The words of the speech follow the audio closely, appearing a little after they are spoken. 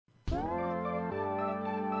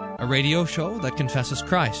a radio show that confesses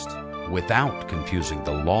Christ without confusing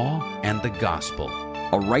the law and the gospel.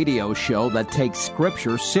 A radio show that takes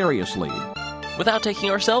Scripture seriously without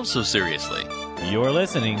taking ourselves so seriously. You're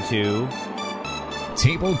listening to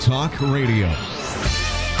Table Talk Radio.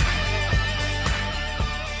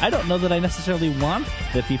 I don't know that I necessarily want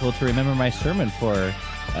the people to remember my sermon for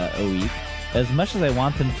a week as much as I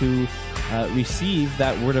want them to receive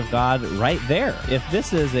that Word of God right there. If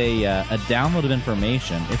this is a download of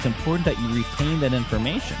information, it's important that you retain that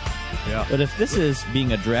information. Yeah. But if this is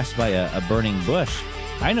being addressed by a burning bush,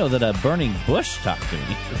 I know that a burning bush talked to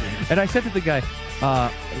me. And I said to the guy,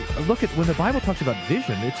 look, at when the Bible talks about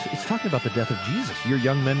vision, it's talking about the death of Jesus. Your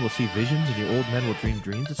young men will see visions and your old men will dream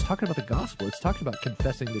dreams. It's talking about the gospel. It's talking about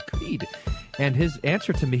confessing the creed. And his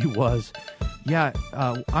answer to me was,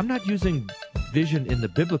 I'm not using vision in the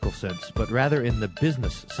biblical sense, but rather in the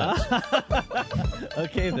business sense.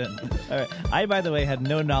 Okay, then. All right. I, by the way, had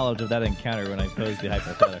no knowledge of that encounter when I posed the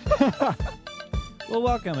hypothetical. Well,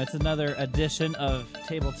 welcome. It's another edition of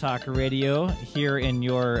Table Talk Radio here in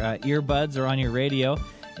your earbuds or on your radio.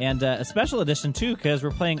 And a special edition, too, because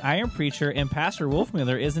we're playing Iron Preacher, and Pastor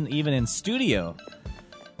Wolfmueller isn't even in studio.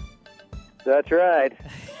 That's right.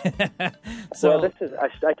 So, well,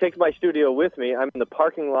 I take my studio with me. I'm in the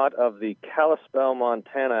parking lot of the Kalispell,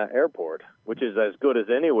 Montana airport, which is as good as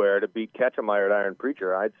anywhere to beat Ketchemeyer at Iron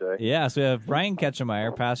Preacher, I'd say. Yeah, so we have Brian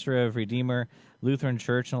Ketchemeyer, pastor of Redeemer Lutheran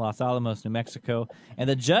Church in Los Alamos, New Mexico. And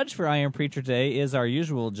the judge for Iron Preacher today is our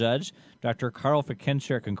usual judge, Dr. Carl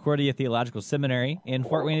Fickenscher at Concordia Theological Seminary in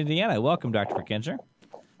Fort Wayne, Indiana. Welcome, Dr. Fickenscher.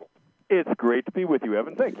 It's great to be with you,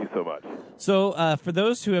 Evan. Thank you so much. So for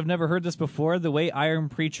those who have never heard this before, the way Iron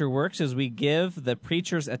Preacher works is we give the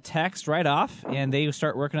preachers a text right off, and they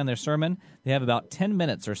start working on their sermon. They have about 10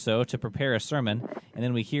 minutes or so to prepare a sermon, and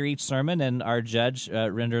then we hear each sermon, and our judge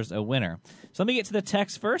renders a winner. So let me get to the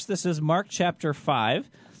text first. This is Mark chapter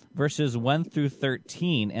 5, verses 1 through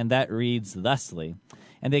 13, and that reads thusly.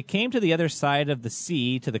 And they came to the other side of the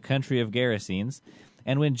sea, to the country of Gerasenes.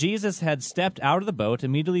 And when Jesus had stepped out of the boat,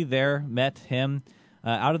 immediately there met him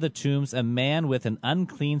out of the tombs a man with an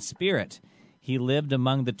unclean spirit. He lived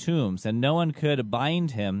among the tombs, and no one could bind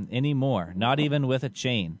him any more, not even with a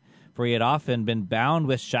chain. For he had often been bound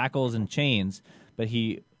with shackles and chains, but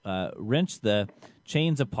he wrenched the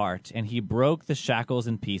chains apart, and he broke the shackles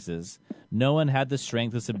in pieces. No one had the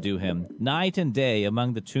strength to subdue him. Night and day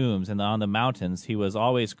among the tombs and on the mountains he was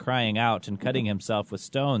always crying out and cutting himself with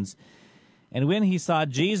stones. And when he saw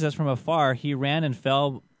Jesus from afar, he ran and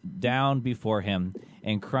fell down before him,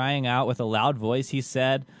 and crying out with a loud voice, he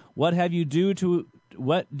said, What do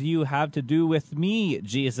you have to do with me,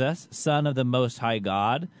 Jesus, Son of the Most High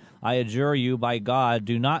God? I adjure you by God,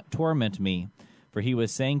 do not torment me. For he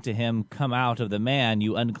was saying to him, Come out of the man,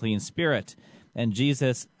 you unclean spirit. And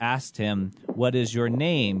Jesus asked him, What is your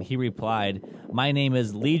name? He replied, My name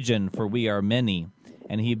is Legion, for we are many.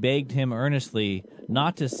 And he begged him earnestly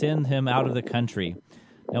not to send him out of the country.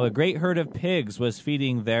 Now a great herd of pigs was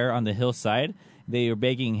feeding there on the hillside. They were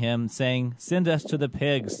begging him, saying, Send us to the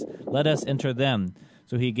pigs, let us enter them.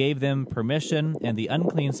 So he gave them permission, and the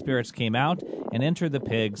unclean spirits came out and entered the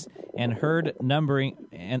pigs, and the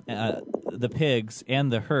pigs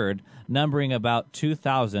and the herd, numbering about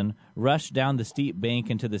 2,000, rushed down the steep bank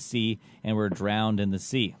into the sea and were drowned in the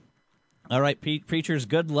sea. All right, preachers,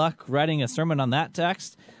 good luck writing a sermon on that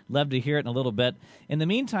text. Love to hear it in a little bit. In the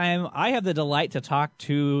meantime, I have the delight to talk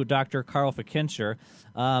to Dr. Carl Fickenscher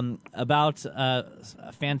about a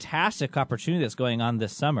fantastic opportunity that's going on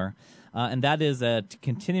this summer, and that is a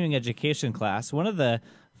continuing education class. One of the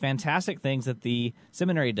fantastic things that the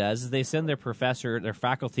seminary does is they send their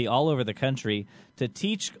faculty all over the country to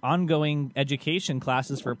teach ongoing education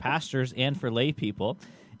classes for pastors and for lay people.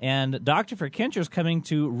 And Dr. Fickenscher is coming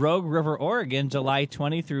to Rogue River, Oregon, July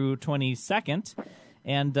 20 through 22nd.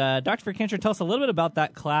 And Dr. Fickenscher, tell us a little bit about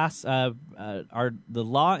that class, the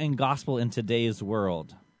Law and Gospel in Today's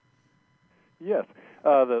World. Yes.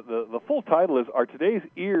 The full title is, Are Today's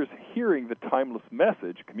Ears Hearing the Timeless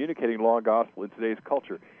Message? Communicating Law and Gospel in Today's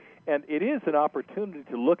Culture. And it is an opportunity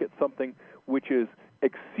to look at something which is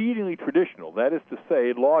exceedingly traditional. That is to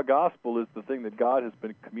say, law gospel is the thing that God has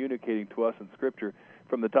been communicating to us in Scripture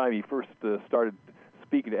from the time he first started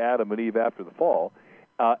speaking to Adam and Eve after the fall.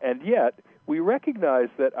 And yet, we recognize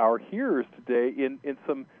that our hearers today, in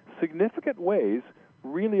some significant ways,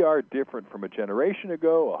 really are different from a generation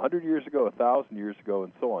ago, 100 years ago, 1,000 years ago,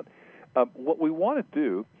 and so on. What we want to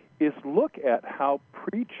do is look at how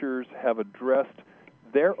preachers have addressed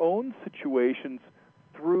their own situations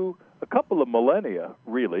through a couple of millennia,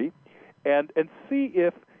 really, and see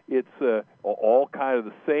if it's all kind of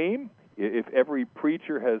the same If every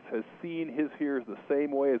preacher has seen his hearers the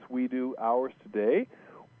same way as we do ours today,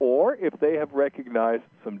 or if they have recognized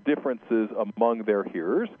some differences among their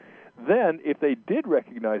hearers, then if they did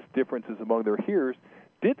recognize differences among their hearers,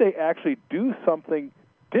 did they actually do something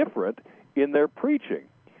different in their preaching?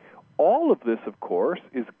 All of this, of course,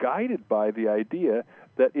 is guided by the idea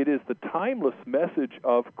that it is the timeless message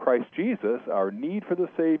of Christ Jesus, our need for the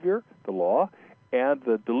Savior, the law, and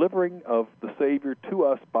the delivering of the Savior to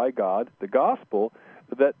us by God, the gospel,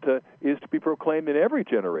 that is to be proclaimed in every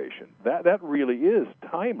generation. That really is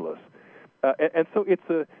timeless. And so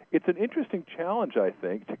it's an interesting challenge, I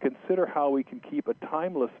think, to consider how we can keep a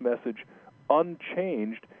timeless message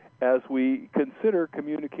unchanged as we consider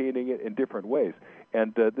communicating it in different ways.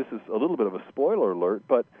 And this is a little bit of a spoiler alert,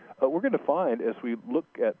 but we're going to find as we look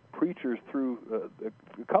at preachers through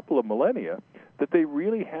a couple of millennia that they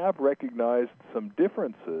really have recognized some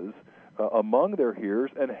differences among their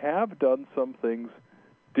hearers and have done some things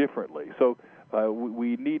differently. So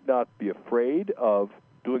we need not be afraid of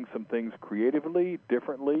doing some things creatively,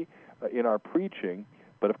 differently in our preaching,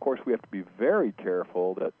 but of course we have to be very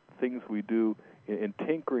careful that things we do in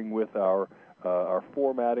tinkering with our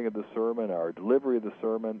formatting of the sermon, our delivery of the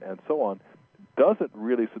sermon, and so on, doesn't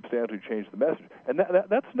really substantially change the message. And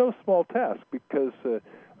that's no small task, because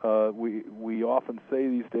we often say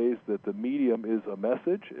these days that the medium is a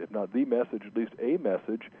message, if not the message, at least a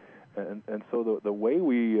message. And so the way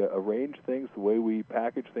we arrange things, the way we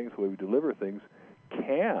package things, the way we deliver things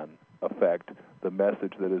can affect the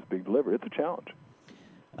message that is being delivered. It's a challenge.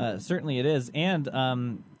 Certainly it is.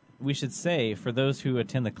 And we should say, for those who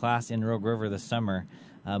attend the class in Rogue River this summer,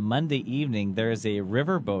 Monday evening there is a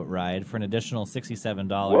riverboat ride for an additional $67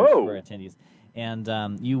 for attendees.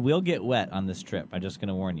 And you will get wet on this trip. I'm just going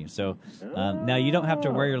to warn you. So now you don't have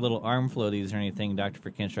to wear your little arm floaties or anything, Dr.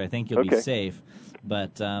 Verkinstra. I think you'll be safe.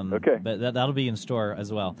 But that'll be in store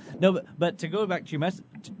as well. No, but to go back to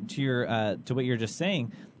your to what you're just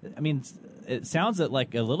saying, I mean, it sounds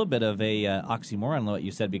like a little bit of a oxymoron what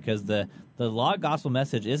you said, because the law gospel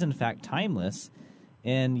message is in fact timeless,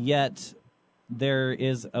 and yet there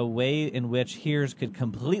is a way in which hearers could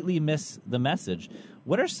completely miss the message.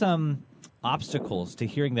 What are some obstacles to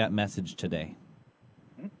hearing that message today?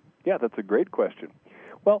 Yeah, that's a great question.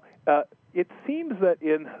 Well, it seems that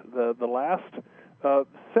in the last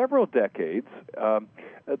several decades,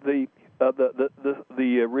 the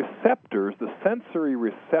receptors, the sensory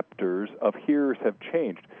receptors of hearers have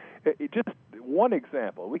changed. Just one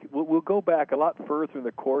example. We'll go back a lot further in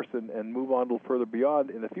the course and move on a little further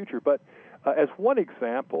beyond in the future. But as one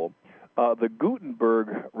example, the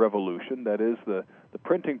Gutenberg revolution, that is the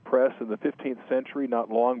printing press in the 15th century,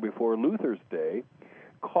 not long before Luther's day,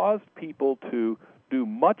 caused people to do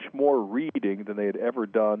much more reading than they had ever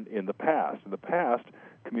done in the past. In the past,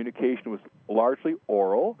 communication was largely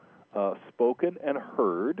oral, spoken and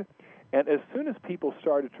heard, and as soon as people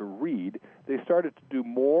started to read, they started to do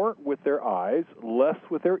more with their eyes, less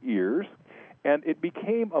with their ears, and it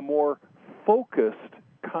became a more focused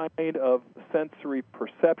kind of sensory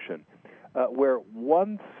perception, where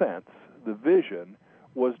one sense, the vision,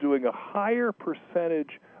 was doing a higher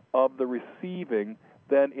percentage of the receiving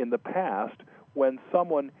than in the past, when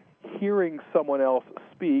someone hearing someone else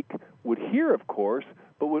speak would hear, of course,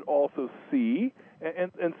 but would also see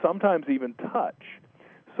and sometimes even touch.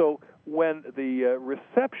 So when the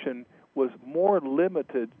reception was more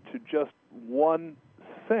limited to just one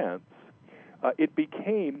sense, it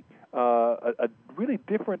became a really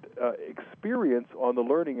different experience on the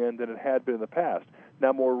learning end than it had been in the past.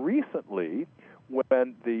 Now, more recently,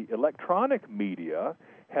 when the electronic media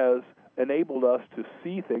has enabled us to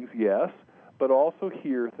see things, yes, but also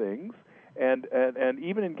hear things, and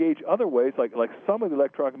even engage other ways, like some of the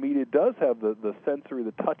electronic media does have the sensory,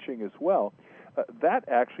 the touching as well, that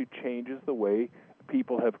actually changes the way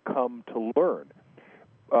people have come to learn.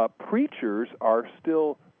 Preachers are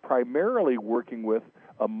still primarily working with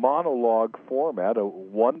a monologue format,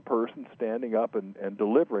 one person standing up and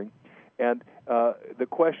delivering, and the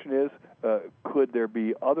question is, could there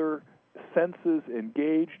be other senses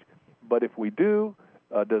engaged? But if we do,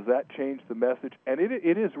 does that change the message? And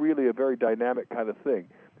it is really a very dynamic kind of thing.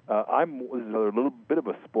 This is another little bit of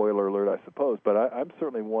a spoiler alert, I suppose, but I'm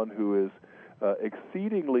certainly one who is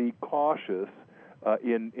exceedingly cautious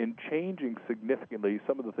in changing significantly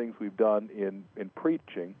some of the things we've done in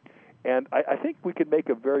preaching. And I think we can make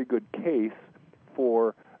a very good case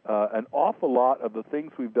for an awful lot of the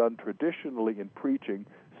things we've done traditionally in preaching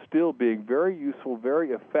still being very useful, very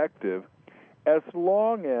effective, as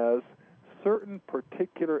long as certain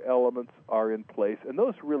particular elements are in place, and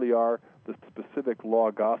those really are the specific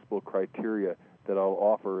law-gospel criteria that I'll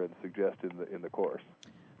offer and suggest in the course.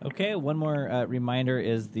 Okay, one more reminder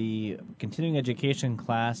is the continuing education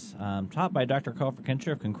class taught by Dr. Carl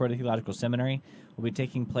Fincher of Concordia Theological Seminary will be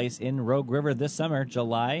taking place in Rogue River this summer,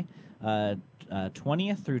 July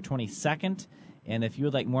 20th through 22nd. And if you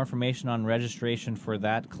would like more information on registration for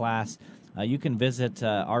that class, you can visit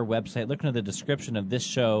our website. Look into the description of this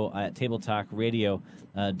show at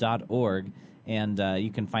tabletalkradio.org, and you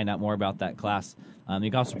can find out more about that class. You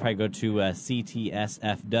can also probably go to ctsfw.edu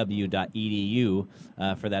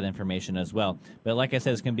for that information as well. But like I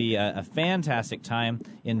said, it's going to be a fantastic time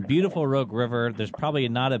in beautiful Rogue River. There's probably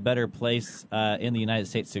not a better place in the United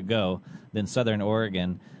States to go than Southern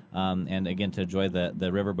Oregon. And again, to enjoy the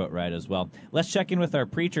riverboat ride as well. Let's check in with our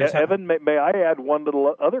preachers. Evan, may I add one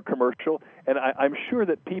little other commercial? And I'm sure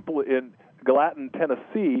that people in Gallatin,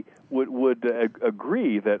 Tennessee would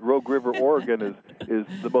agree that Rogue River, Oregon is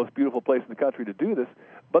the most beautiful place in the country to do this.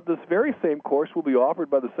 But this very same course will be offered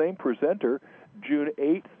by the same presenter June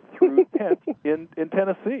 8th through 10th in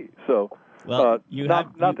Tennessee. So not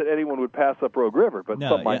that anyone would pass up Rogue River, but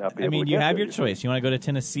some might not be able to you get have there. your choice. You want to go to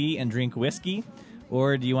Tennessee and drink whiskey,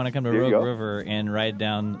 or do you want to come to Rogue River and ride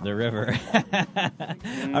down the river?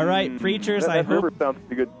 All right, preachers, that river sounds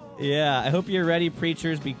pretty good. Yeah, I hope you're ready,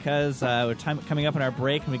 preachers, because we're coming up on our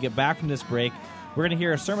break. When we get back from this break, we're going to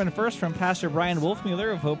hear a sermon first from Pastor Brian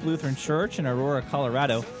Wolfmueller of Hope Lutheran Church in Aurora,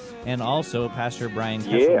 Colorado, and also Pastor Brian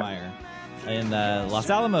Kesselmeyer in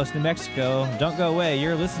Los Alamos, New Mexico. Don't go away.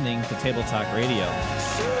 You're listening to Table Talk Radio.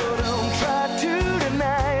 So don't try to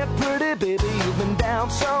deny it, pretty baby. You've been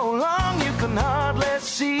down so long you can hardly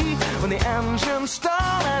see. When the engines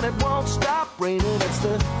start and it won't stop raining, it's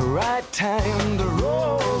the right time to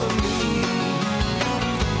roll to me.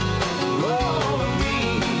 Roll to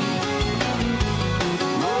me.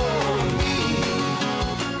 Roll to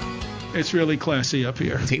me. It's really classy up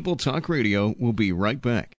here. Table Talk Radio will be right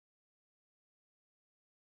back.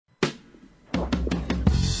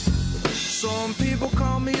 Some people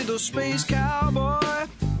call me the space cowboy.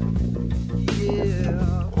 Yeah.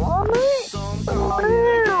 Some call me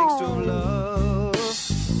the gangster of love.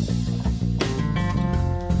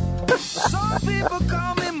 Some people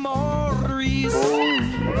call me Maurice.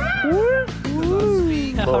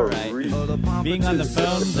 All right. Being on the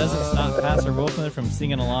phone doesn't stop Pastor Wolfmueller from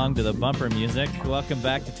singing along to the bumper music. Welcome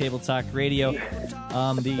back to Table Talk Radio.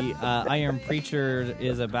 The Iron Preacher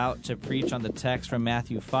is about to preach on the text from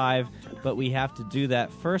Matthew 5, but we have to do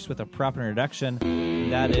that first with a proper introduction.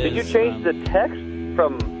 That is. Did you change the text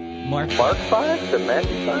from Mark 5 to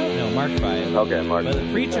Matthew 5? No, Mark 5. Okay, Mark. But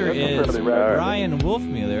the preacher is Brian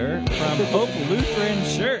Wolfmueller from Hope Lutheran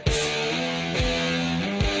Church.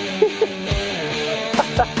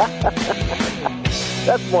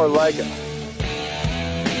 That's more like it.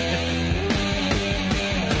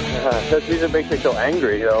 That music makes me so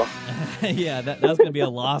angry, though. Yeah, that was going to be a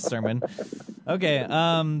lost sermon. Okay,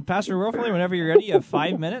 Pastor Wolfmueller, whenever you're ready, you have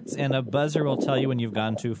 5 minutes, and a buzzer will tell you when you've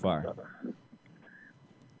gone too far.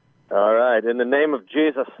 All right, in the name of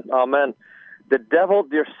Jesus, amen. The devil,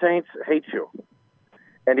 dear saints, hates you,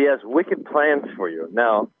 and he has wicked plans for you.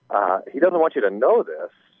 Now, he doesn't want you to know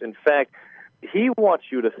this. In fact, he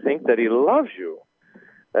wants you to think that he loves you,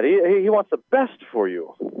 that he wants the best for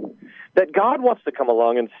you, that God wants to come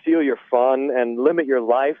along and steal your fun and limit your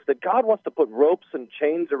life, that God wants to put ropes and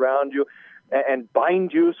chains around you and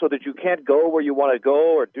bind you so that you can't go where you want to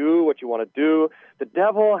go or do what you want to do. The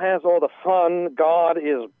devil has all the fun. God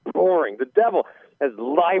is boring. The devil has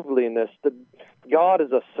liveliness. God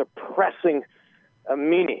is a suppressing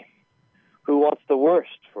meanie who wants the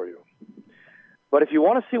worst for you. But if you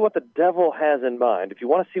want to see what the devil has in mind, if you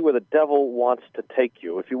want to see where the devil wants to take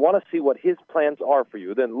you, if you want to see what his plans are for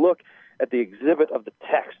you, then look at the exhibit of the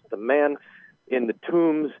text, the man in the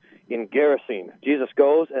tombs in Gerasene. Jesus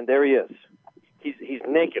goes, and there he is. He's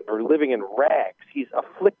naked or living in rags. He's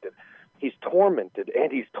afflicted. He's tormented,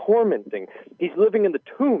 and he's tormenting. He's living in the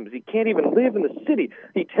tombs. He can't even live in the city.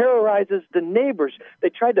 He terrorizes the neighbors. They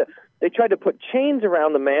tried to put chains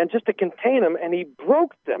around the man just to contain him, and he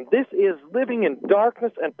broke them. This is living in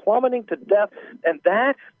darkness and plummeting to death, and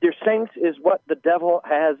that, dear saints, is what the devil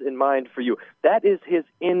has in mind for you. That is his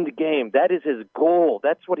end game. That is his goal.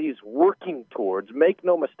 That's what he's working towards. Make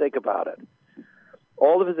no mistake about it.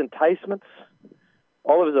 All of his enticements,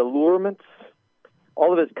 all of his allurements,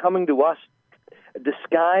 all of his coming to us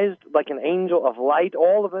disguised like an angel of light,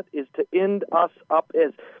 all of it is to end us up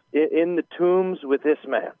as in the tombs with this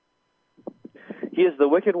man. He is the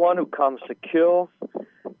wicked one who comes to kill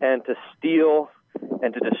and to steal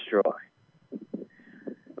and to destroy.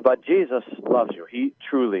 But Jesus loves you. He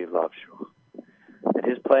truly loves you. And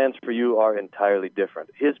his plans for you are entirely different.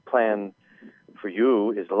 His plan for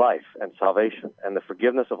you is life and salvation and the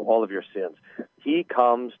forgiveness of all of your sins. He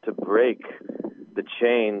comes to break the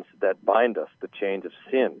chains that bind us, the chains of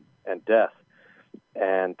sin and death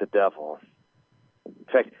and the devil. In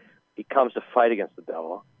fact, he comes to fight against the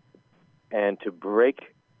devil and to break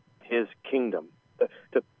his kingdom,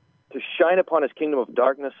 to shine upon his kingdom of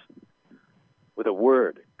darkness with a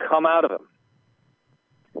word. Come out of him.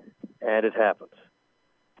 And it happens.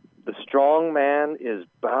 The strong man is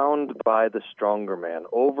bound by the stronger man,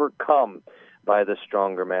 overcome by the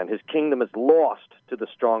stronger man. His kingdom is lost to the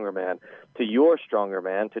stronger man, to your stronger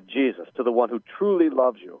man, to Jesus, to the one who truly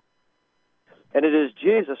loves you. And it is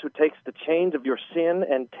Jesus who takes the chains of your sin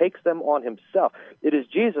and takes them on himself. It is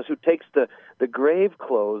Jesus who takes the grave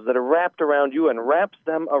clothes that are wrapped around you and wraps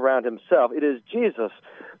them around himself. It is Jesus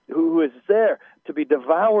who is there to be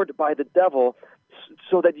devoured by the devil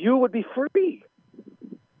so that you would be free.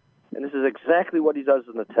 And this is exactly what he does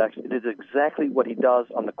in the text. It is exactly what he does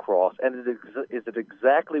on the cross. And it is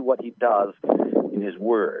exactly what he does in his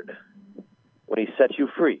word when he sets you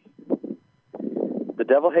free. The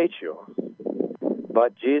devil hates you,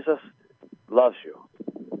 but Jesus loves you.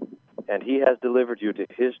 And he has delivered you to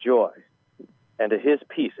his joy and to his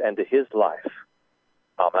peace and to his life.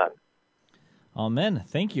 Amen. Amen.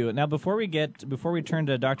 Thank you. Now, before we turn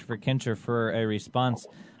to Dr. Verkincher for a response,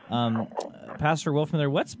 Pastor Wolfmueller,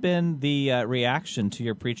 what's been the reaction to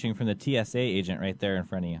your preaching from the TSA agent right there in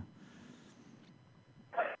front of you?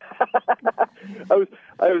 I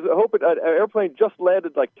was hoping an airplane just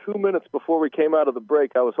landed like 2 minutes before we came out of the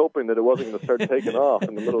break. I was hoping that it wasn't going to start taking off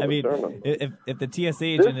in the middle of the sermon. If the TSA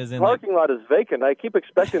agent is in the parking lot is vacant, I keep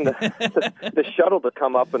expecting the shuttle to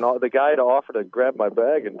come up and the guy to offer to grab my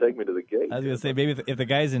bag and take me to the gate. I was going to say maybe if the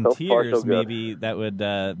guy's in tears, maybe that would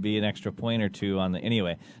be an extra point or two on the.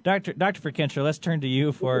 Anyway, Dr. Verkincher, let's turn to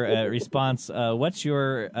you for a response. What's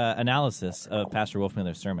your analysis of Pastor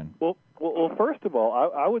Wolfmueller's sermon? Well, first of all,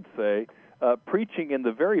 I would say preaching in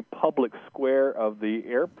the very public square of the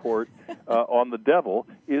airport on the devil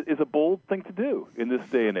is a bold thing to do in this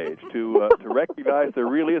day and age. To recognize there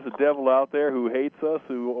really is a devil out there who hates us,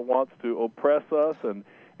 who wants to oppress us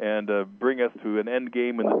and bring us to an end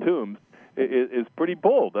game in the tombs is pretty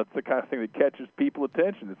bold. That's the kind of thing that catches people's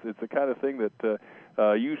attention. It's the kind of thing that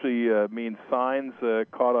usually means signs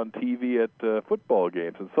caught on TV at football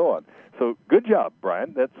games and so on. So good job,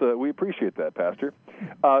 Brian. We appreciate that, Pastor.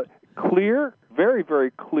 Clear, very,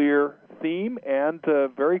 very clear theme and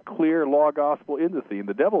very clear law gospel in the theme.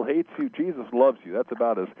 The devil hates you, Jesus loves you. That's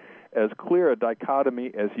about as clear a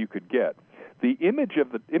dichotomy as you could get. The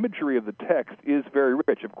imagery of the text is very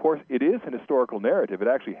rich. Of course, it is an historical narrative. It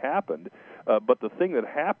actually happened, but the thing that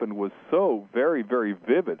happened was so very, very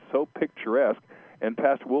vivid, so picturesque, and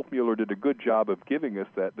Pastor Wolfmueller did a good job of giving us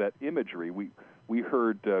that imagery. We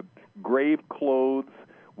heard grave clothes,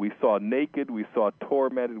 we saw naked, we saw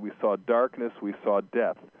tormented, we saw darkness, we saw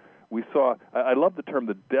death. We saw, I love the term,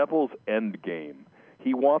 the devil's end game.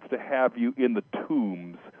 He wants to have you in the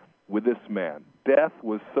tombs with this man. Death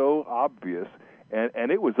was so obvious, and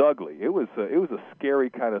it was ugly. It was a scary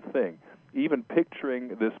kind of thing. Even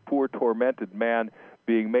picturing this poor tormented man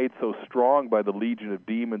being made so strong by the legion of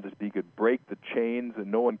demons that he could break the chains and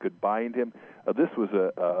no one could bind him. This was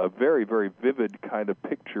a very, very vivid kind of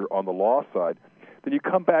picture on the law side. Then you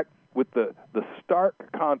come back with the stark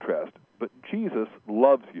contrast. But Jesus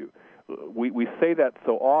loves you. We say that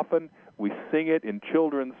so often. We sing it in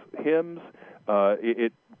children's hymns.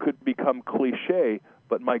 It could become cliche,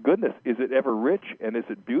 but my goodness, is it ever rich and is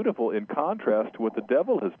it beautiful in contrast to what the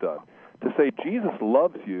devil has done? To say Jesus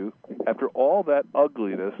loves you after all that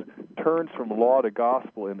ugliness turns from law to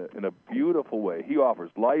gospel in a beautiful way. He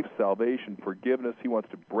offers life, salvation, forgiveness. He wants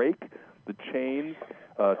to break the chains,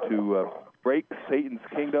 to break Satan's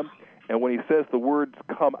kingdom. And when he says the words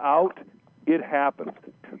come out, it happens.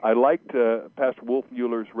 I liked Pastor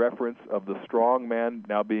Wolfmueller's reference of the strong man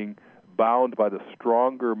now being bound by the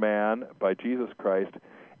stronger man, by Jesus Christ.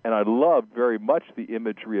 And I loved very much the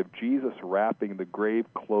imagery of Jesus wrapping the grave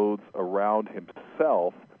clothes around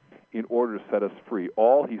himself in order to set us free.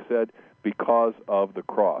 All, he said, because of the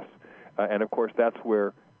cross. And, of course, that's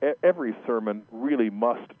where every sermon really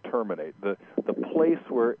must terminate. The place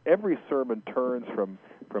where every sermon turns from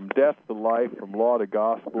death to life, from law to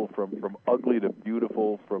gospel, from ugly to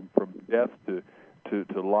beautiful, from death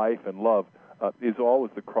to life and love, is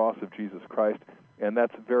always the cross of Jesus Christ. And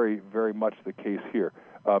that's very, very much the case here.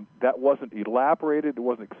 That wasn't elaborated. It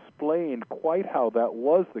wasn't explained quite how that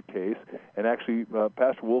was the case. And actually,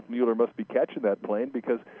 Pastor Wolfmueller must be catching that plane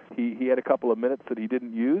because he had a couple of minutes that he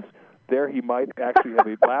didn't use. There he might actually have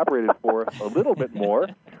elaborated for us a little bit more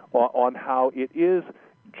on how it is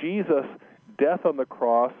Jesus death on the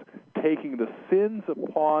cross, taking the sins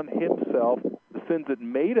upon himself, the sins that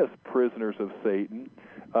made us prisoners of Satan,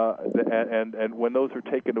 and when those are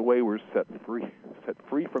taken away, we're set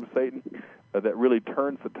free from Satan. That really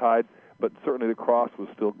turns the tide, but certainly the cross was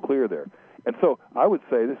still clear there. And so I would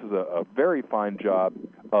say this is a very fine job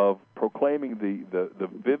of proclaiming the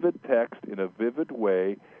vivid text in a vivid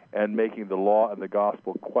way and making the law and the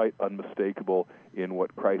gospel quite unmistakable in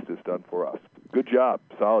what Christ has done for us. Good job.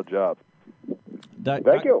 Solid job.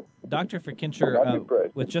 Thank you. Dr.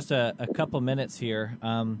 Verkincher, with just a couple minutes here,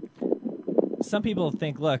 some people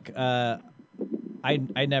think, look,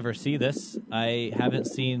 I never see this. I haven't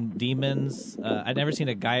seen demons. I've never seen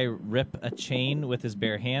a guy rip a chain with his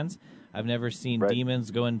bare hands. I've never seen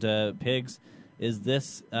demons go into pigs. Is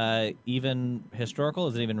this even historical?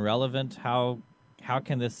 Is it even relevant? How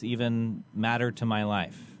can this even matter to my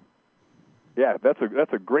life? Yeah, that's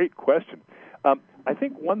a great question. I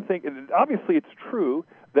think one thing, obviously it's true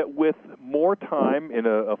that with more time in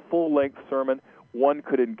a full-length sermon, one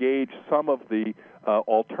could engage some of the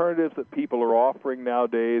alternatives that people are offering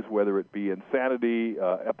nowadays, whether it be insanity,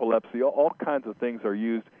 epilepsy, all kinds of things are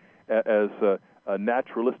used as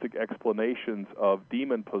naturalistic explanations of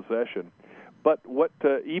demon possession. But what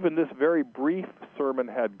even this very brief sermon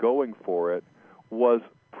had going for it was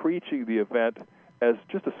preaching the event as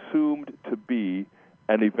just assumed to be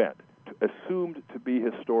an event, assumed to be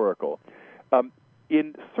historical.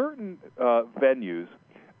 In certain venues,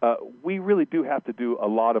 we really do have to do a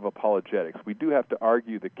lot of apologetics. We do have to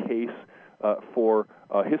argue the case for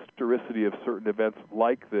historicity of certain events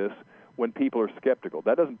like this when people are skeptical.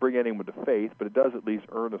 That doesn't bring anyone to faith, but it does at least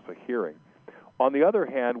earn us a hearing. On the other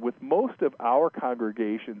hand, with most of our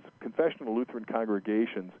congregations, confessional Lutheran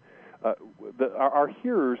congregations, our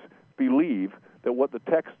hearers believe that what the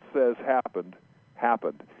text says happened.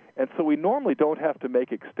 And so we normally don't have to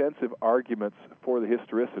make extensive arguments for the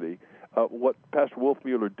historicity. What Pastor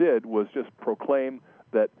Wolfmueller did was just proclaim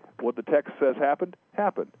that what the text says happened.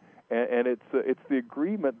 And it's the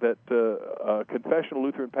agreement that a confessional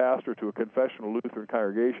Lutheran pastor to a confessional Lutheran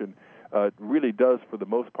congregation really does, for the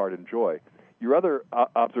most part, enjoy. Your other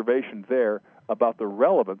observation there about the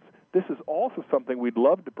relevance, this is also something we'd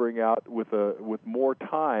love to bring out with more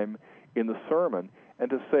time in the sermon, and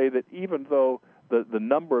to say that even though the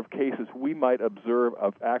number of cases we might observe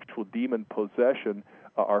of actual demon possession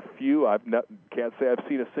are few, can't say I've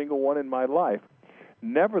seen a single one in my life,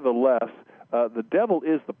 nevertheless, the devil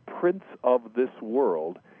is the prince of this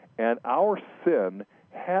world, and our sin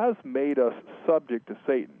has made us subject to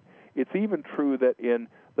Satan. It's even true that in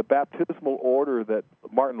the baptismal order that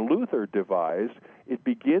Martin Luther devised, it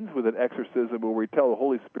begins with an exorcism where we tell the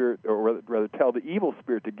Holy Spirit, or rather tell the evil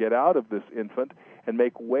spirit to get out of this infant and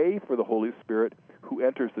make way for the Holy Spirit who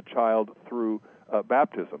enters the child through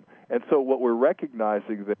baptism. And so what we're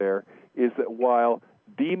recognizing there is that while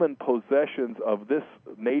demon possessions of this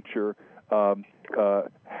nature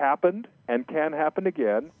happened and can happen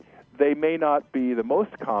again, they may not be the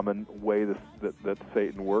most common way that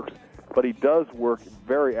Satan works, but he does work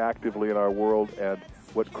very actively in our world, and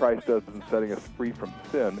what Christ does in setting us free from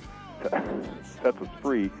sin sets us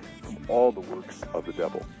free from all the works of the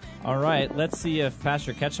devil. All right, let's see if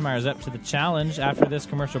Pastor Ketchemeyer is up to the challenge. After this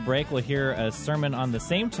commercial break, we'll hear a sermon on the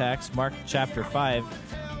same text, Mark chapter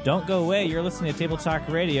 5. Don't go away. You're listening to Table Talk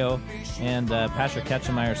Radio, and Pastor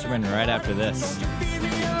Ketchemeyer's sermon right after this.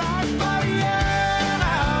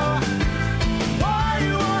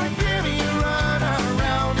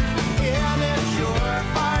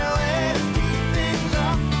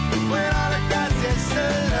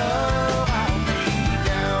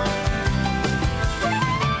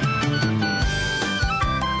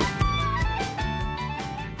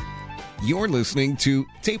 You're listening to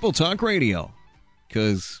Table Talk Radio,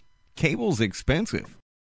 because cable's expensive.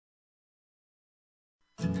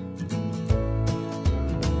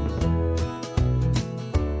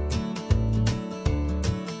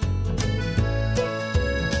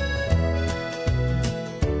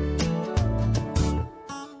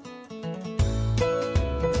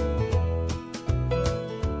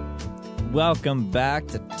 Welcome back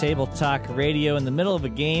to Table Talk Radio, in the middle of a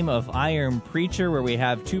game of Iron Preacher, where we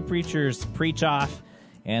have two preachers preach off,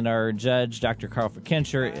 and our judge, Dr. Carl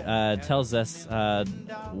Verkincher, tells us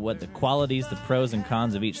what the qualities, the pros and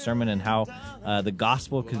cons of each sermon, and how the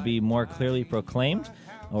gospel could be more clearly proclaimed,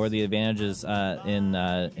 or the advantages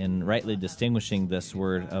in rightly distinguishing this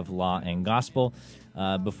word of law and gospel.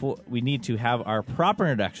 Before we need to have our proper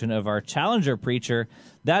introduction of our challenger preacher,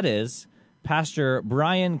 that is Pastor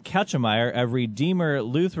Brian Ketchemeyer of Redeemer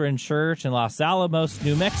Lutheran Church in Los Alamos,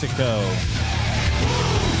 New Mexico.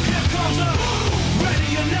 Here comes a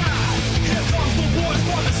ready or not. Here comes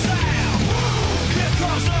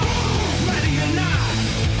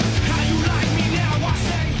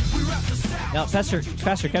Pastor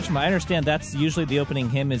Ketchum, I understand that's usually the opening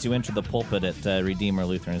hymn as you enter the pulpit at Redeemer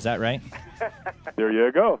Lutheran. Is that right? There you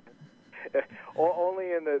go.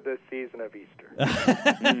 Only in the season of Easter.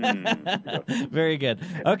 Very good.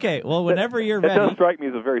 Okay, well, whenever you're That ready. does strike me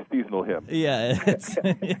as a very seasonal hymn. Yeah.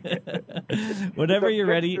 Whenever you're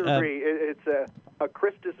ready. It's a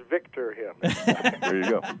Christus Victor hymn. There you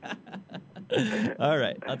go. All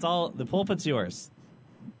right. That's all. The pulpit's yours.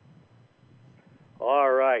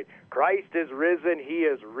 All right. Christ is risen. He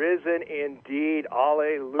is risen indeed.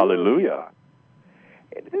 Alleluia. Hallelujah.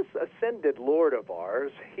 And this ascended Lord of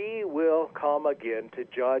ours, he will come again to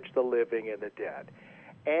judge the living and the dead.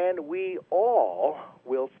 And we all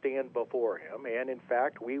will stand before him. And in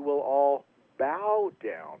fact, we will all bow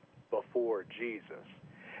down before Jesus.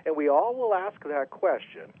 And we all will ask that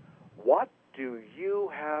question, what do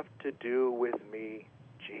you have to do with me,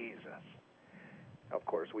 Jesus? Of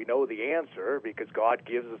course, we know the answer because God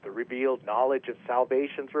gives us the revealed knowledge of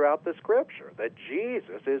salvation throughout the Scripture, that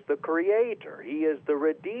Jesus is the Creator. He is the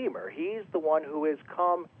Redeemer. He's the one who has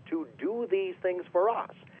come to do these things for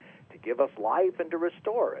us, to give us life and to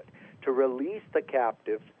restore it, to release the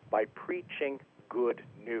captives by preaching good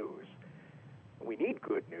news. We need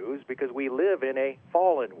good news because we live in a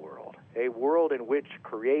fallen world, a world in which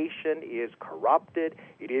creation is corrupted,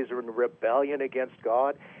 it is in rebellion against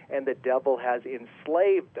God, and the devil has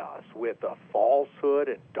enslaved us with a falsehood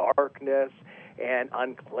and darkness and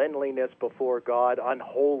uncleanliness before God,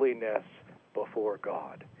 unholiness before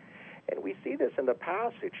God. And we see this in the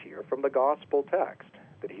passage here from the gospel text,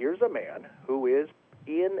 that here's a man who is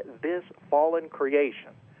in this fallen creation,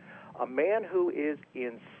 a man who is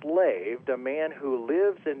enslaved, a man who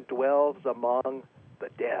lives and dwells among the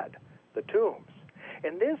dead, the tombs.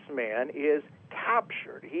 And this man is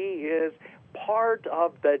captured. He is part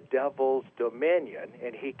of the devil's dominion,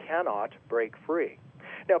 and he cannot break free.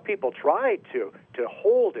 Now, people try to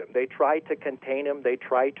hold him. They try to contain him. They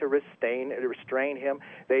try to restrain him.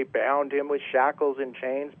 They bound him with shackles and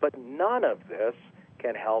chains, but none of this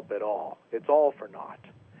can help at all. It's all for naught.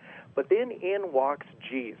 But then in walks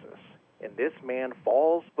Jesus, and this man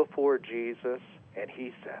falls before Jesus, and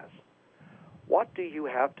he says, what do you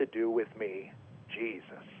have to do with me,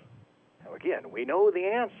 Jesus? Now again, we know the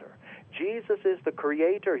answer. Jesus is the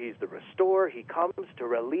Creator. He's the Restorer. He comes to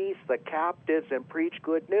release the captives and preach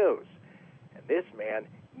good news. And this man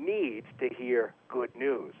needs to hear good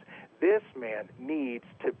news. This man needs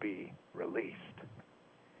to be released.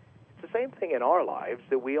 It's the same thing in our lives,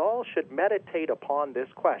 that we all should meditate upon this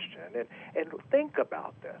question and think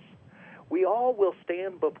about this. We all will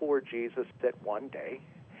stand before Jesus at one day,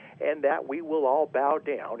 and that we will all bow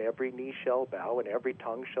down. Every knee shall bow and every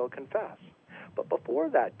tongue shall confess. But before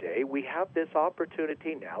that day, we have this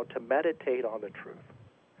opportunity now to meditate on the truth.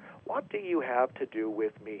 What do you have to do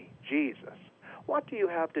with me, Jesus? What do you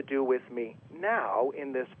have to do with me now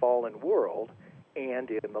in this fallen world and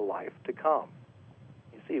in the life to come?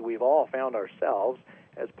 You see, we've all found ourselves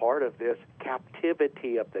as part of this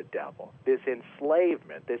captivity of the devil, this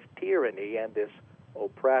enslavement, this tyranny, and this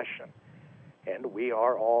oppression. And we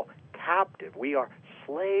are all captive. We are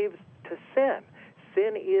slaves to sin.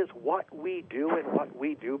 Sin is what we do and what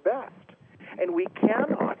we do best. And we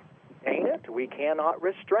cannot contain it. We cannot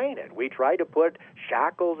restrain it. We try to put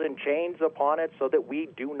shackles and chains upon it so that we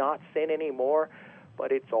do not sin anymore,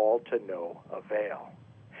 but it's all to no avail.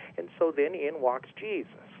 And so then in walks Jesus.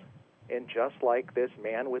 And just like this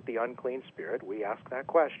man with the unclean spirit, we ask that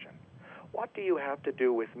question. What do you have to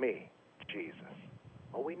do with me, Jesus?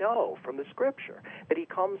 Well, we know from the Scripture that he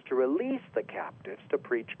comes to release the captives to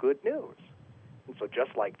preach good news. And so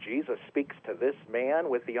just like Jesus speaks to this man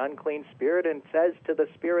with the unclean spirit and says to the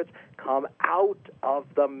spirits, come out of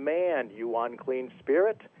the man, you unclean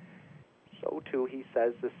spirit, so too he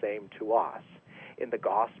says the same to us in the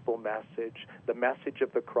gospel message, the message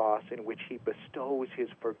of the cross, in which he bestows his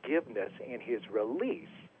forgiveness and his release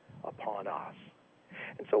upon us.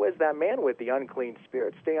 And so as that man with the unclean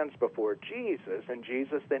spirit stands before Jesus, and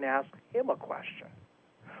Jesus then asks him a question,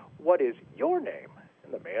 what is your name?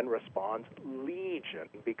 And the man responds, Legion,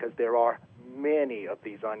 because there are many of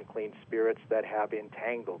these unclean spirits that have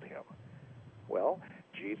entangled him. Well,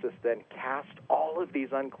 Jesus then casts all of these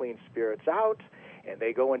unclean spirits out, and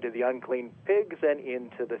they go into the unclean pigs and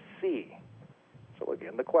into the sea. So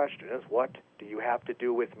again, the question is, what do you have to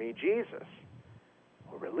do with me, Jesus?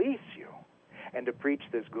 Well, release you, and to preach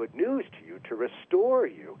this good news to you, to restore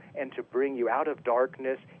you, and to bring you out of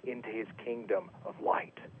darkness into his kingdom of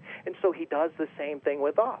light. And so he does the same thing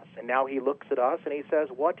with us. And now he looks at us and he says,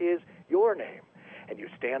 what is your name? And you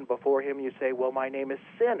stand before him, you say, well, my name is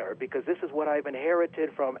Sinner, because this is what I've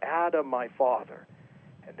inherited from Adam, my father.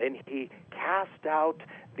 And then he cast out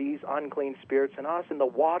these unclean spirits in us in the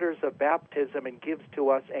waters of baptism and gives to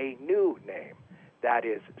us a new name, that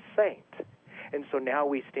is saint. And so now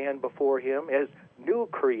we stand before him as new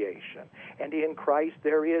creation. And in Christ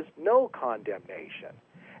there is no condemnation.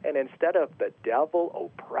 And instead of the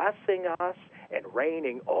devil oppressing us and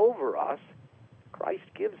reigning over us, Christ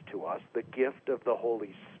gives to us the gift of the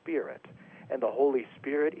Holy Spirit. And the Holy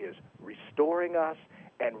Spirit is restoring us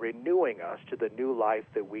and renewing us to the new life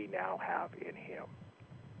that we now have in him.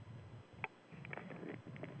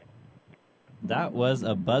 That was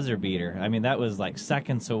a buzzer beater. I mean, that was like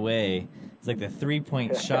seconds away. It's like the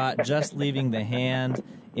three-point shot just leaving the hand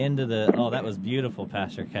into the... Oh, that was beautiful,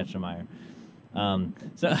 Pastor Ketchemeyer.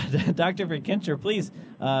 So, Dr. Verkincher, please,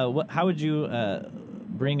 how would you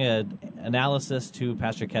bring an analysis to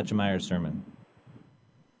Pastor Ketchemeyer's sermon?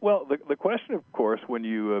 Well, the question, of course, when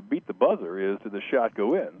you beat the buzzer is, did the shot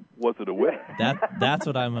go in? Was it a win? That's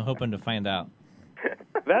what I'm hoping to find out.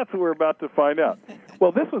 That's what we're about to find out.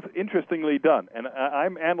 Well, this was interestingly done, and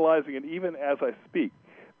I'm analyzing it even as I speak.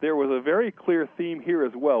 There was a very clear theme here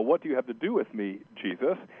as well. What do you have to do with me,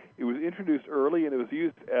 Jesus? It was introduced early, and it was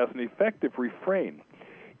used as an effective refrain.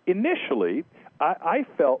 Initially, I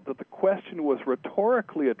felt that the question was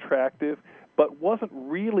rhetorically attractive, but wasn't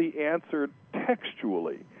really answered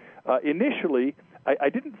textually. Initially, I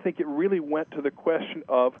didn't think it really went to the question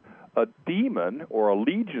of a demon, or a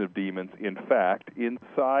legion of demons, in fact,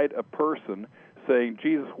 inside a person saying,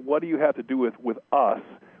 Jesus, what do you have to do with us,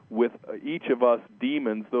 with each of us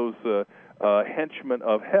demons, those henchmen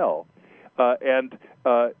of hell? And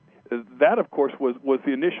that, of course, was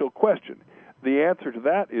the initial question. The answer to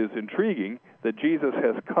that is intriguing, that Jesus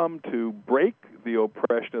has come to break the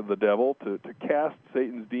oppression of the devil, to cast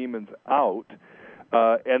Satan's demons out.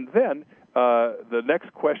 And then the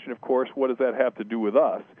next question, of course, what does that have to do with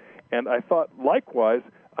us? And I thought, likewise,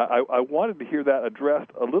 I wanted to hear that addressed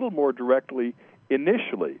a little more directly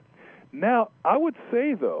initially. Now, I would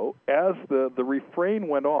say, though, as the refrain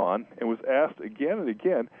went on and was asked again and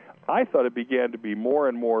again, I thought it began to be more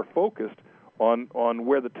and more focused on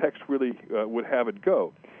where the text really would have it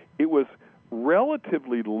go. It was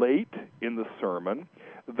relatively late in the sermon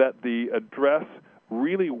that the address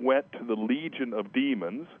really went to the legion of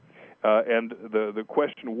demons, and the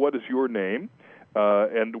question, what is your name?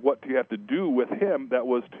 And what do you have to do with him? That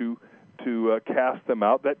was to cast them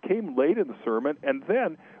out. That came late in the sermon. And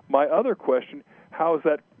then my other question, how is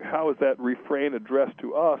that refrain addressed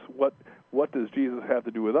to us? What does Jesus have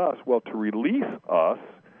to do with us? Well, to release us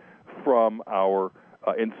from our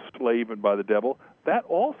enslavement by the devil. That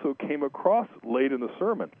also came across late in the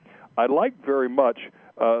sermon. I liked very much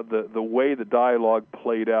the way the dialogue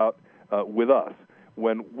played out with us.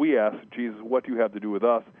 When we asked Jesus, what do you have to do with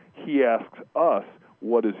us? He asks us,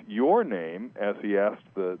 what is your name, as he asked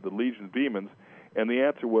the legion of demons, and the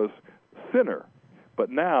answer was sinner. But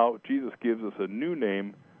now Jesus gives us a new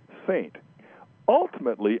name, saint.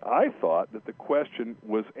 Ultimately, I thought that the question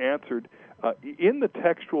was answered in the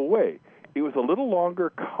textual way. It was a little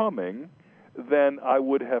longer coming than I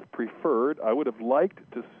would have preferred. I would have liked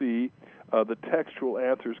to see the textual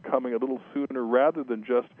answers coming a little sooner rather than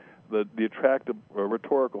just the attractive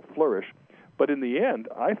rhetorical flourish. But in the end,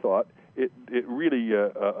 I thought it really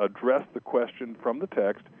addressed the question from the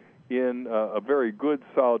text in a very good,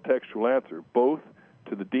 solid textual answer, both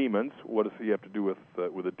to the demons. What does he have to do with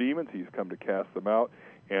the demons? He's come to cast them out.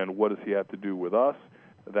 And what does he have to do with us?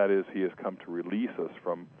 That is, he has come to release us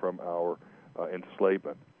from our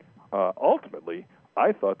enslavement. Ultimately,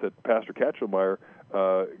 I thought that Pastor Ketchemeyer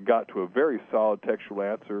got to a very solid textual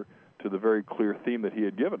answer to the very clear theme that he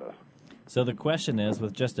had given us. So the question is,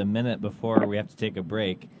 with just a minute before we have to take a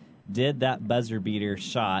break, did that buzzer beater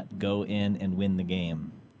shot go in and win the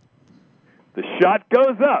game? The shot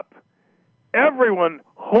goes up. Everyone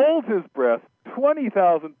holds his breath.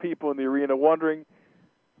 20,000 people in the arena wondering,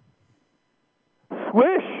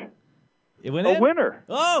 swish! It went in? A winner.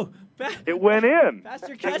 Oh! It went in.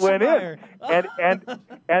 Pastor It went in.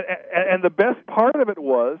 And the best part of it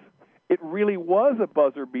was, it really was a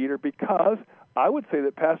buzzer beater because I would say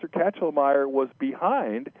that Pastor Ketchemeyer was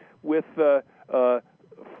behind with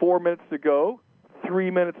 4 minutes to go, 3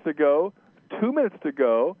 minutes to go, 2 minutes to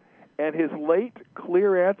go, and his late,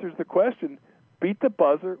 clear answers to the question beat the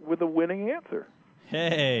buzzer with a winning answer.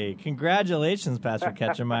 Hey, congratulations, Pastor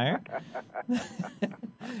Ketchemeyer.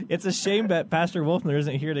 It's a shame that Pastor Wolfner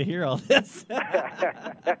isn't here to hear all this.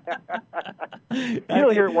 He'll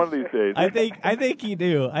hear it one of these days. I think he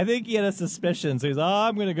knew. I think he had a suspicion. So he's,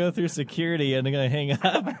 I'm going to go through security and I'm going to hang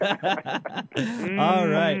up. All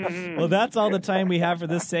right. Well, that's all the time we have for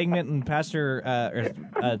this segment. And Pastor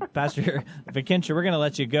Fikentra, we're going to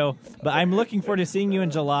let you go. But I'm looking forward to seeing you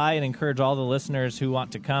in July and encourage all the listeners who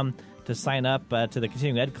want to come to sign up to the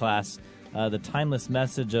continuing ed class. The timeless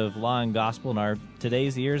message of law and gospel, and our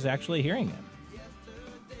today's ears actually hearing it.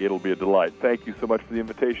 It'll be a delight. Thank you so much for the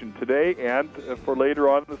invitation today and for later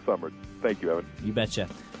on in the summer. Thank you, Evan. You betcha.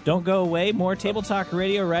 Don't go away. More Table Talk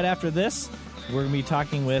Radio right after this. We're going to be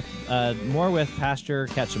talking with more with Pastor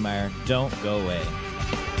Ketchemeyer. Don't go away.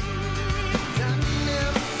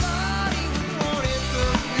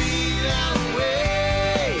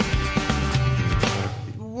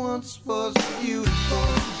 Once was beautiful.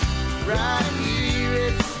 Right here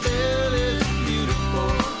it still is beautiful.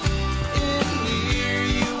 In here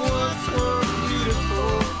you once were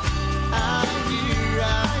beautiful. I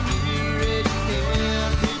hear it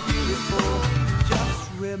can be beautiful. Just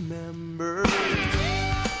remember.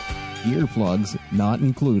 Earplugs not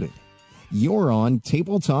included. You're on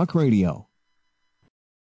Table Talk Radio.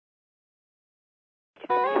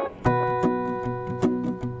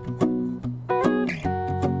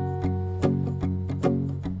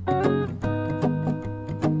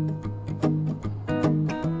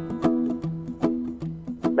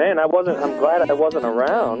 Man, I'm glad I wasn't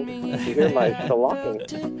around to hear my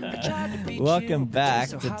shellacking. Welcome back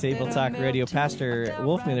to Table Talk Radio. Pastor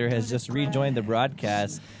Wolfmuller has just rejoined the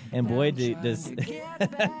broadcast, and boy, does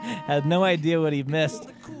had no idea what he missed.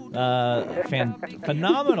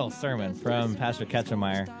 Phenomenal sermon from Pastor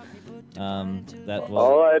Ketchemeyer. That will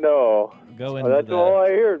all I know. Go into that's all I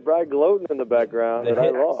hear. Brad gloating in the background that I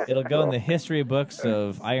lost. It'll go in the history books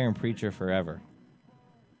of Iron Preacher forever.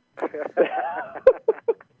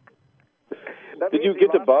 Did you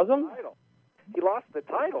get to buzz him? He lost the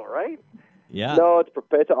title, right? Yeah. No, it's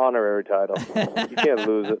an honorary title. You can't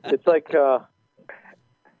lose it.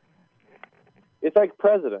 It's like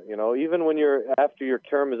president. You know, even when after your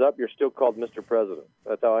term is up, you're still called Mr. President.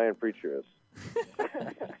 That's how Iron Preacher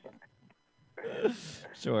is.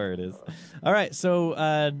 Sure, it is. All right, so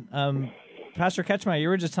Pastor Ketchemeyer, you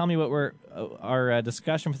were just telling me what our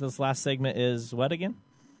discussion for this last segment is. What again?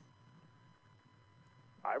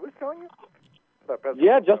 I was telling you.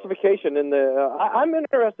 Yeah, justification. I'm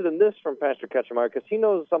interested in this from Pastor Ketchemeyer because he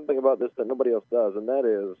knows something about this that nobody else does, and that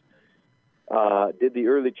is, did the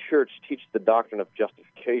early church teach the doctrine of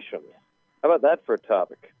justification? How about that for a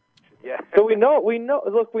topic? Yeah. So we know.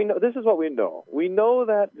 Look, this is what we know. We know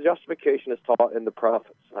that justification is taught in the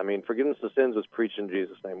prophets. I mean, forgiveness of sins was preached in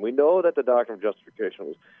Jesus' name. We know that the doctrine of justification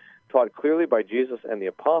was taught clearly by Jesus and the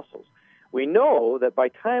apostles. We know that by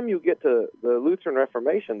the time you get to the Lutheran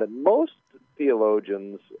Reformation, that most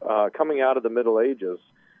theologians coming out of the Middle Ages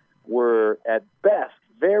were, at best,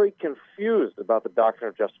 very confused about the doctrine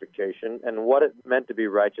of justification and what it meant to be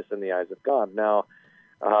righteous in the eyes of God. Now,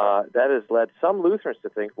 that has led some Lutherans to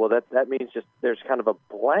think, well, that means just there's kind of a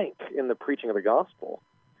blank in the preaching of the gospel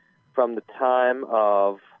from the time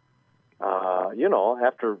of,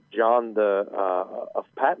 after John of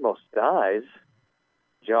Patmos dies,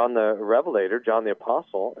 John the Revelator, John the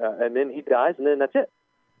Apostle, and then he dies, and then that's it.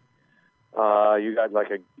 You got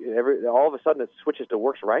all of a sudden it switches to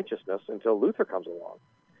works righteousness until Luther comes along.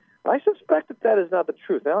 I suspect that is not the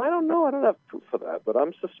truth. Now, I don't know. I don't have proof for that, but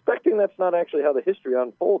I'm suspecting that's not actually how the history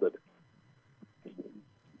unfolded.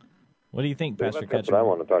 What do you think, Pastor Ketchemeyer? That's what I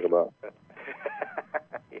want to talk about.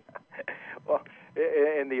 Yeah. Well,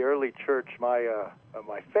 in the early church, my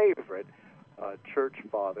favorite church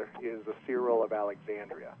father is Cyril of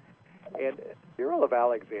Alexandria. And Cyril of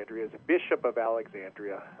Alexandria is a bishop of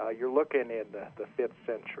Alexandria. You're looking in the 5th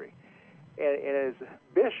century. And as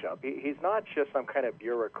bishop, he's not just some kind of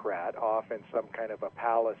bureaucrat off in some kind of a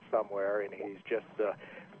palace somewhere, and he's just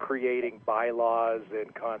creating bylaws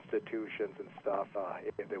and constitutions and stuff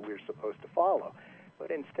that we're supposed to follow.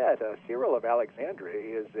 But instead, Cyril of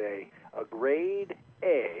Alexandria is a grade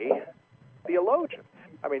A theologian.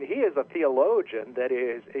 I mean, he is a theologian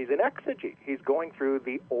he's an exegete. He's going through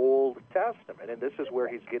the Old Testament, and this is where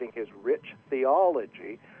he's getting his rich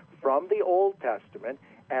theology from the Old Testament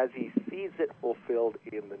as he sees it fulfilled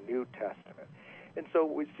in the New Testament. And so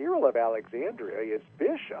with Cyril of Alexandria is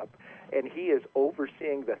bishop, and he is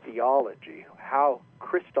overseeing the theology, how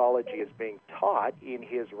Christology is being taught in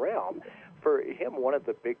his realm for him, one of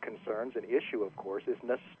the big concerns and issue, of course, is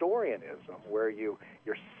Nestorianism, where you're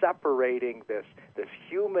separating this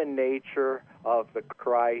human nature of the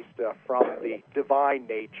Christ from the divine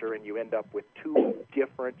nature, and you end up with two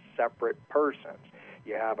different, separate persons.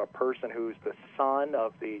 You have a person who's the son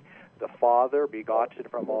of the Father, begotten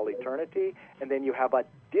from all eternity, and then you have a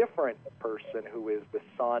different person who is the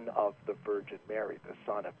son of the Virgin Mary, the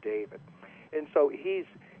son of David. And so he's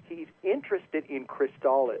interested in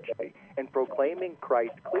Christology and proclaiming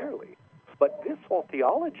Christ clearly. But this whole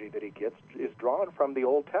theology that he gets is drawn from the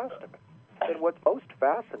Old Testament. And what's most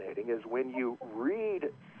fascinating is when you read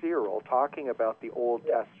Cyril talking about the Old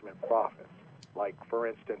Testament prophets, like, for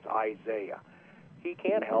instance, Isaiah, he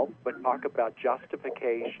can't help but talk about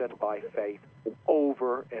justification by faith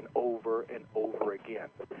over and over and over again.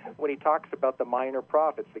 When he talks about the minor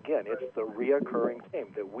prophets, again, it's the reoccurring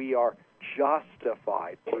theme that we are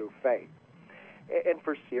justified through faith. And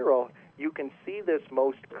for Cyril, you can see this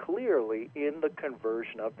most clearly in the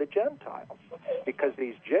conversion of the Gentiles, because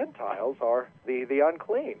these Gentiles are the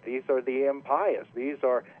unclean. These are the impious. These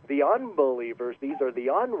are the unbelievers. These are the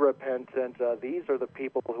unrepentant. These are the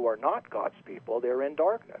people who are not God's people. They're in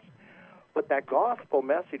darkness. But that gospel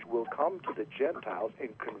message will come to the Gentiles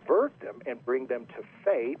and convert them and bring them to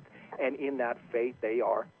faith, and in that faith they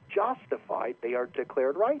are justified. They are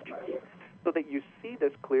declared righteous. So that you see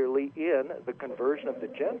this clearly in the conversion of the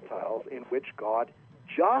Gentiles, in which God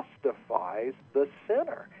justifies the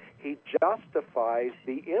sinner. He justifies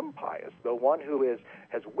the impious, the one who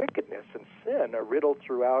has wickedness and sin riddled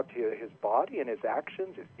throughout his body and his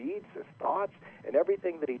actions, his deeds, his thoughts, and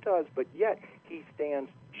everything that he does, but yet he stands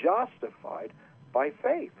justified by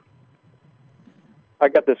faith. I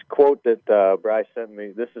got this quote that Bryce sent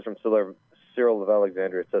me. This is from Cyril of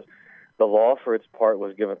Alexandria. It says, "The law for its part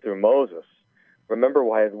was given through Moses. Remember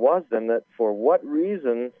why it was then that for what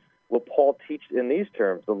reason will Paul teach in these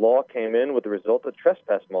terms? The law came in with the result that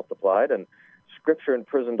trespass multiplied, and Scripture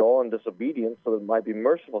imprisoned all in disobedience so that it might be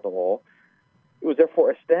merciful to all. It was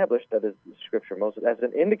therefore established, that is Scripture, Moses, as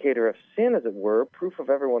an indicator of sin, as it were, proof of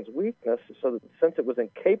everyone's weakness, so that since it was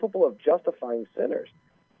incapable of justifying sinners,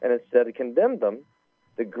 and instead it condemned them,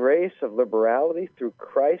 the grace of liberality through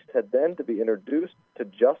Christ had then to be introduced to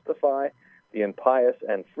justify the impious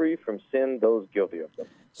and free from sin those guilty of them."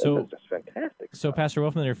 So that's just fantastic. So, Pastor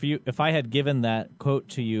Wolfmuller, if I had given that quote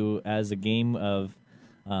to you as a game of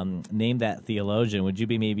name that theologian, would you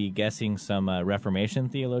be maybe guessing some Reformation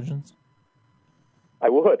theologians? I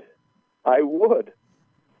would.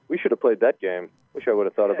 We should have played that game. Wish I would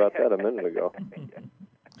have thought about that a minute ago.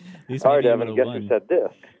 All right, Evan, guess who said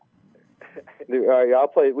this? All right, I'll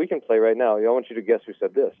play. We can play right now. I want you to guess who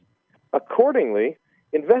said this. "Accordingly,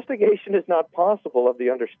 investigation is not possible of the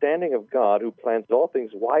understanding of God, who plans all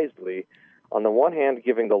things wisely, on the one hand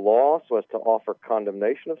giving the law so as to offer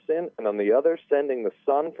condemnation of sin, and on the other sending the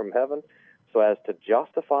Son from heaven so as to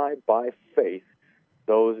justify by faith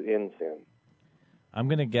those in sin." I'm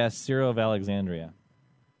going to guess Cyril of Alexandria.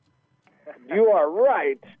 You are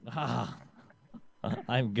right.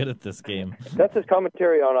 I'm good at this game. That's his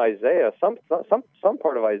commentary on Isaiah. Some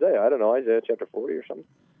part of Isaiah. I don't know, Isaiah chapter 40 or something.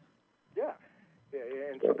 Yeah,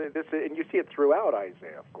 and so and you see it throughout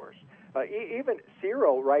Isaiah, of course. Even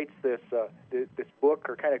Cyril writes this book,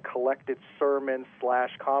 or kind of collected sermon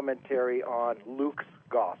 / commentary on Luke's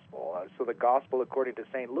gospel. So the gospel according to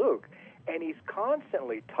St. Luke. And he's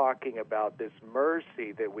constantly talking about this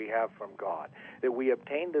mercy that we have from God, that we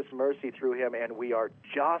obtain this mercy through him, and we are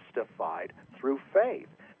justified through faith,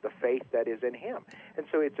 the faith that is in him. And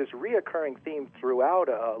so it's this reoccurring theme throughout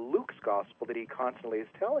Luke's gospel that he constantly is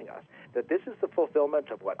telling us, that this is the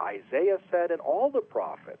fulfillment of what Isaiah said and all the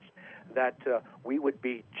prophets, that we would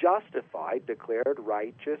be justified, declared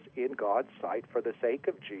righteous in God's sight for the sake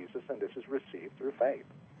of Jesus, and this is received through faith.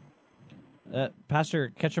 Pastor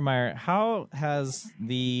Ketchermeyer, how has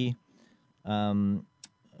the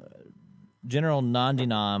general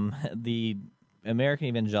non-denom, the American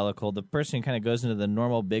evangelical, the person who kind of goes into the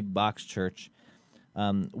normal big box church,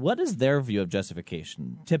 what is their view of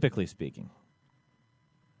justification, typically speaking?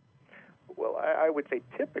 Well, I would say,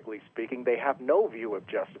 typically speaking, they have no view of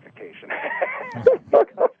justification.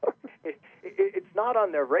 It's not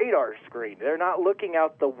on their radar screen. They're not looking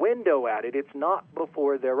out the window at it. It's not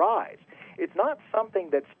before their eyes. It's not something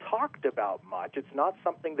that's talked about much. It's not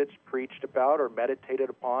something that's preached about or meditated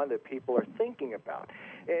upon that people are thinking about.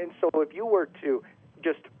 And so if you were to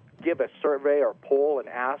just give a survey or poll and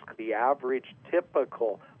ask the average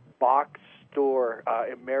typical box store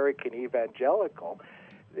American evangelical,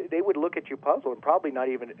 they would look at you puzzled and probably not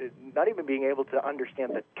even being able to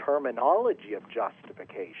understand the terminology of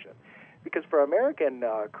justification. Because for American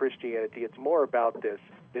Christianity, it's more about this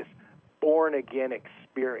born-again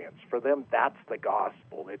experience. For them, that's the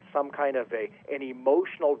gospel. It's some kind of an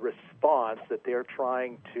emotional response that they're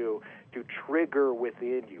trying to trigger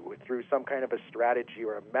within you through some kind of a strategy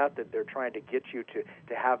or a method. They're trying to get you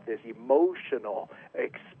to have this emotional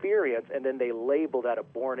experience, and then they label that a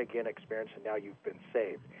born-again experience, and now you've been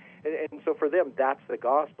saved. And so for them, that's the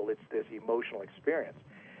gospel. It's this emotional experience.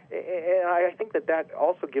 And I think that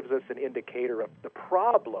also gives us an indicator of the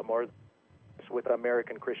problem, or with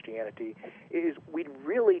American Christianity, is we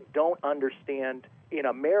really don't understand in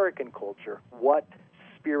American culture what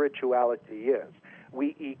spirituality is.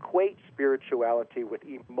 We equate spirituality with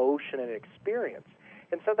emotion and experience.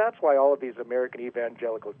 And so that's why all of these American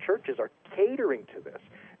evangelical churches are catering to this.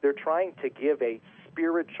 They're trying to give a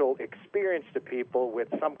spiritual experience to people with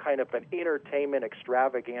some kind of an entertainment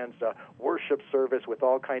extravaganza, worship service with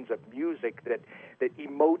all kinds of music that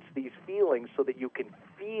emotes these feelings so that you can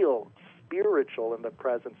feel spiritual in the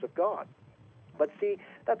presence of God. But see,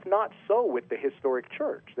 that's not so with the historic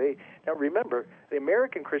church. Now remember, the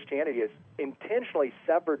American Christianity has intentionally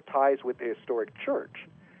severed ties with the historic church.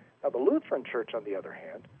 Now the Lutheran Church, on the other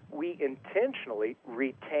hand, we intentionally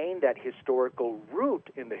retain that historical root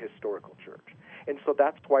in the historical church. And so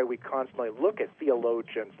that's why we constantly look at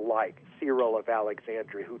theologians like Cyril of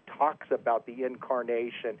Alexandria, who talks about the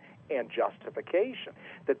incarnation and justification,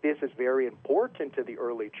 that this is very important to the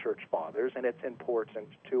early church fathers, and it's important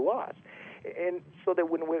to us. And so that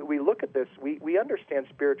when we look at this, we understand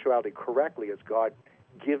spirituality correctly as God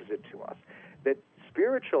gives it to us. That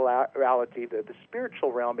spirituality, the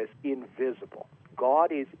spiritual realm is invisible.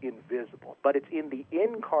 God is invisible, but it's in the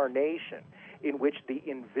incarnation in which the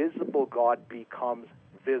invisible God becomes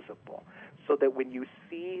visible. So that when you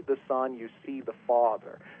see the Son, you see the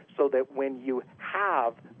Father. So that when you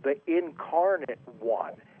have the incarnate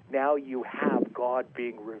one, now you have God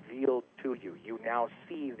being revealed to you. You now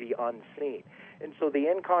see the unseen. And so the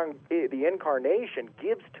incarnation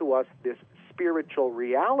gives to us this spiritual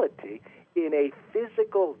reality in a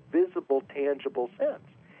physical, visible, tangible sense.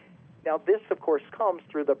 Now, this, of course, comes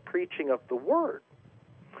through the preaching of the Word.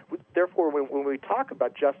 Therefore, when we talk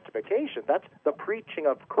about justification, that's the preaching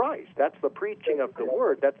of Christ. That's the preaching of the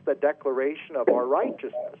Word. That's the declaration of our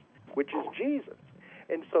righteousness, which is Jesus.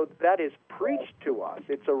 And so that is preached to us.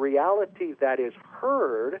 It's a reality that is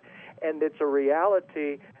heard, and it's a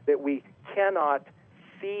reality that we cannot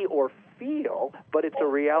see or feel, but it's a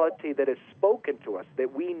reality that is spoken to us,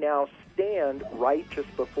 that we now stand righteous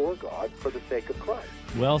before God for the sake of Christ.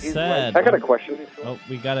 Well said. I got a question. Oh,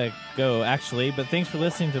 we got to go, actually, but thanks for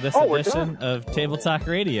listening to this edition of Table Talk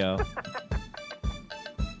Radio.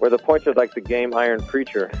 Where the points are like the game Iron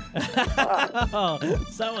Preacher. Oh,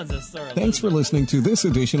 someone's a sore loser. Thanks for listening to this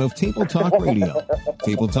edition of Table Talk Radio.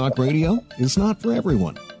 Table Talk Radio is not for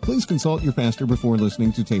everyone. Please consult your pastor before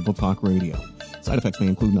listening to Table Talk Radio. Side effects may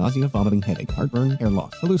include nausea, vomiting, headache, heartburn, hair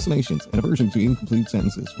loss, hallucinations, and aversion to incomplete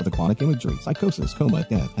sentences with aquatic imagery, psychosis, coma,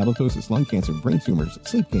 death, halitosis, lung cancer, brain tumors,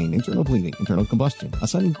 sleep gain, internal bleeding, internal combustion, a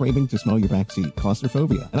sudden craving to smell your backseat,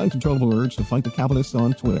 claustrophobia, an uncontrollable urge to fight the Calvinists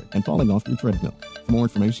on Twitter, and falling off your treadmill. For more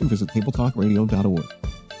information, visit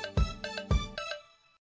tabletalkradio.org.